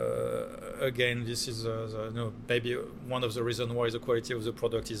 Again, this is maybe one of the reasons why the quality of the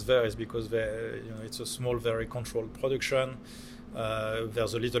product is there is because it's a small, very controlled production.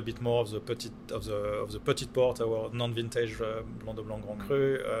 There's a little bit more of the Petit Port, our non-vintage Blanc de Blanc Grand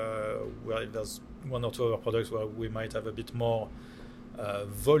Cru, where there's one or two other products where we might have a bit more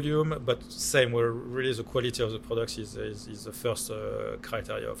volume, but same, where really the quality of the products is the first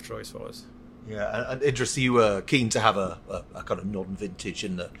criteria of choice for us. Yeah, and Idris, you were keen to have a kind of non-vintage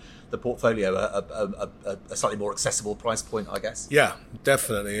in the portfolio, a slightly more accessible price point, I guess. Yeah,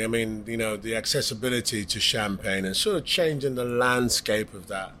 definitely. I mean, you know, the accessibility to champagne and sort of changing the landscape of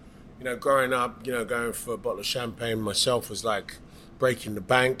that. You know, growing up, you know, going for a bottle of champagne myself was like breaking the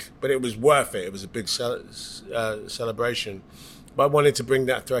bank, but it was worth it. It was a big celebration. But I wanted to bring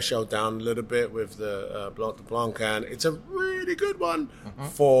that threshold down a little bit with the Blanc de Blanc, and it's a really good one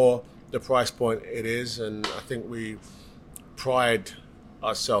for the price point it is, and I think we pride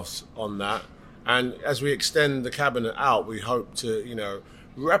ourselves on that. And as we extend the cabinet out, we hope to, you know,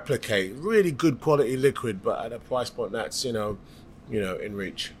 replicate really good quality liquid, but at a price point that's, you know, in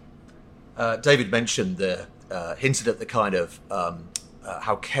reach. David mentioned hinted at the kind of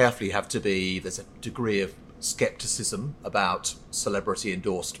how careful you have to be. There's a degree of skepticism about celebrity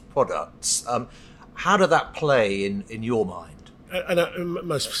endorsed products. How did that play in your mind? And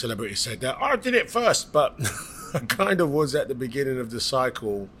most celebrities said that I did it first, but I kind of was at the beginning of the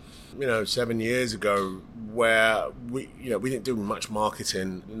cycle, you know, 7 years ago, where we didn't do much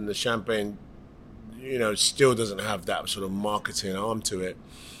marketing, and the champagne, you know, still doesn't have that sort of marketing arm to it,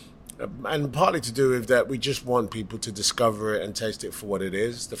 and partly to do with that, we just want people to discover it and taste it for what it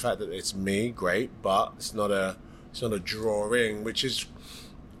is. The fact that it's me, great, but it's not a drawing, which is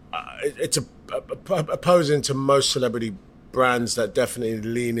it's opposing to most celebrity brands that definitely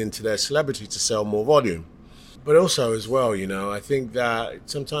lean into their celebrity to sell more volume. But also as well, you know, I think that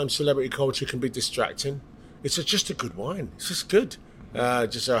sometimes celebrity culture can be distracting. It's just a good wine. It's just good.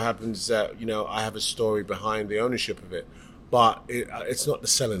 Just so happens that, you know, I have a story behind the ownership of it, but it's not the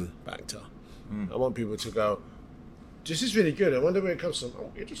selling factor. I want people to go, this is really good. I wonder where it comes from.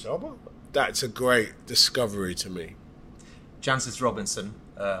 Oh, Idris Elba? That's a great discovery to me. Jancis Robinson,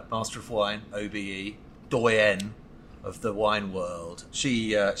 Master of Wine, OBE, Doyen. of the wine world.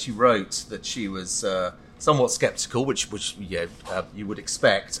 She wrote that she was somewhat sceptical, which you would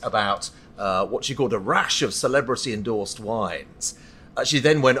expect, about what she called a rash of celebrity-endorsed wines. She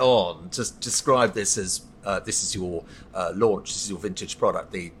then went on to describe this as this is your launch, this is your vintage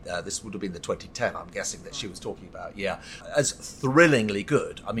product. This would have been the 2010, I'm guessing, that she was talking about. Yeah, as thrillingly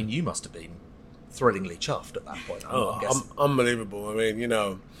good. I mean, you must have been thrillingly chuffed at that point. Unbelievable. I mean, you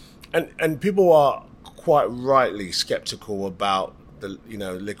know, and people are quite rightly skeptical about the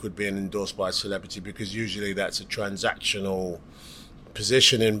liquid being endorsed by a celebrity, because usually that's a transactional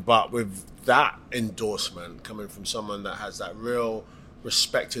positioning. But with that endorsement coming from someone that has that real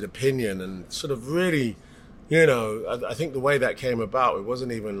respected opinion and sort of really, you know, I think the way that came about, it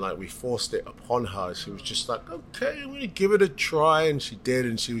wasn't even like we forced it upon her. She was just like, okay, I'm going to give it a try. And she did.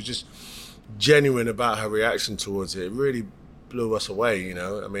 And she was just genuine about her reaction towards it. It really blew us away, you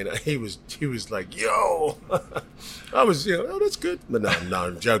know. I mean, he was like, yo. I was, oh, that's good. But no,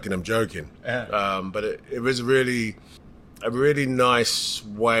 I'm joking. Yeah. But it was really a really nice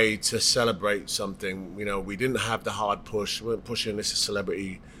way to celebrate something. You know, we didn't have the hard push. We weren't pushing this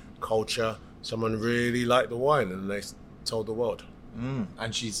celebrity culture. Someone really liked the wine and they told the world.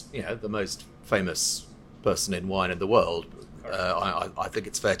 And she's, the most famous person in wine in the world. I think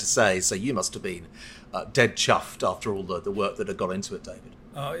it's fair to say. So you must have been dead chuffed after all the work that had gone into it, David.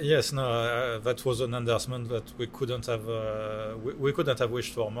 Yes, no, that was an endorsement that we couldn't have. We couldn't have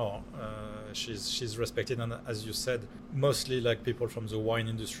wished for more. She's respected, and as you said, mostly like people from the wine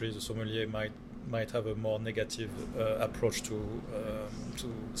industry, the sommelier might have a more negative approach to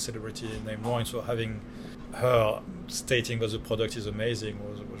celebrity named wine. So having her stating that the product is amazing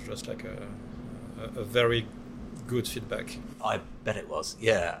was just like a very good feedback. I bet it was.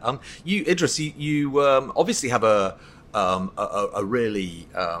 Yeah. You, Idris, you obviously have a really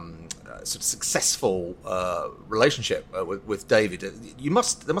sort of successful relationship with David.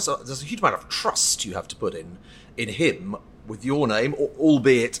 There's a huge amount of trust you have to put in him with your name,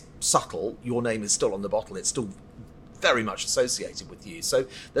 albeit subtle. Your name is still on the bottle. It's still very much associated with you. So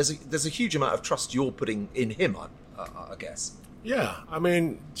there's a huge amount of trust you're putting in him, I guess. Yeah, I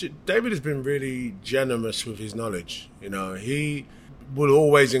mean, David has been really generous with his knowledge. You know, he would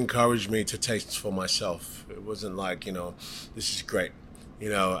always encourage me to taste for myself. It wasn't like, this is great. He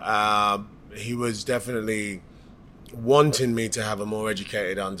was definitely wanting me to have a more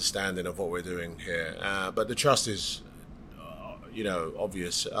educated understanding of what we're doing here. But the trust is,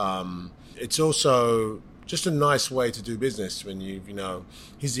 obvious. It's also just a nice way to do business when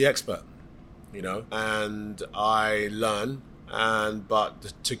he's the expert, and I learn.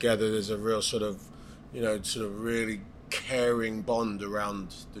 But together there's a real sort of really caring bond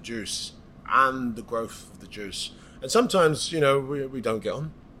around the juice and the growth of the juice. And sometimes, we don't get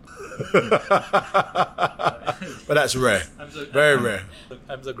on. But that's rare. Very rare.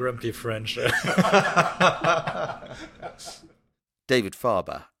 I'm the grumpy French. David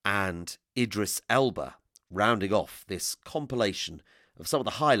Farber and Idris Elba rounding off this compilation of some of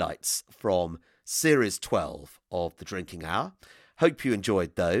the highlights from Series 12 of The Drinking Hour. Hope you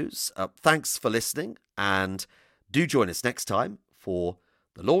enjoyed those. Thanks for listening, and do join us next time for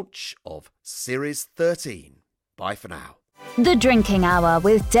the launch of Series 13. Bye for now. The Drinking Hour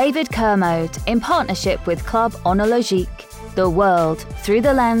with David Kermode in partnership with Club Onologique. The world through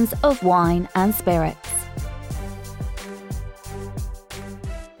the lens of wine and spirits.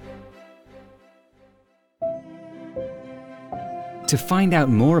 To find out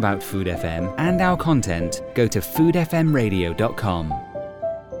more about Food FM and our content, go to foodfmradio.com.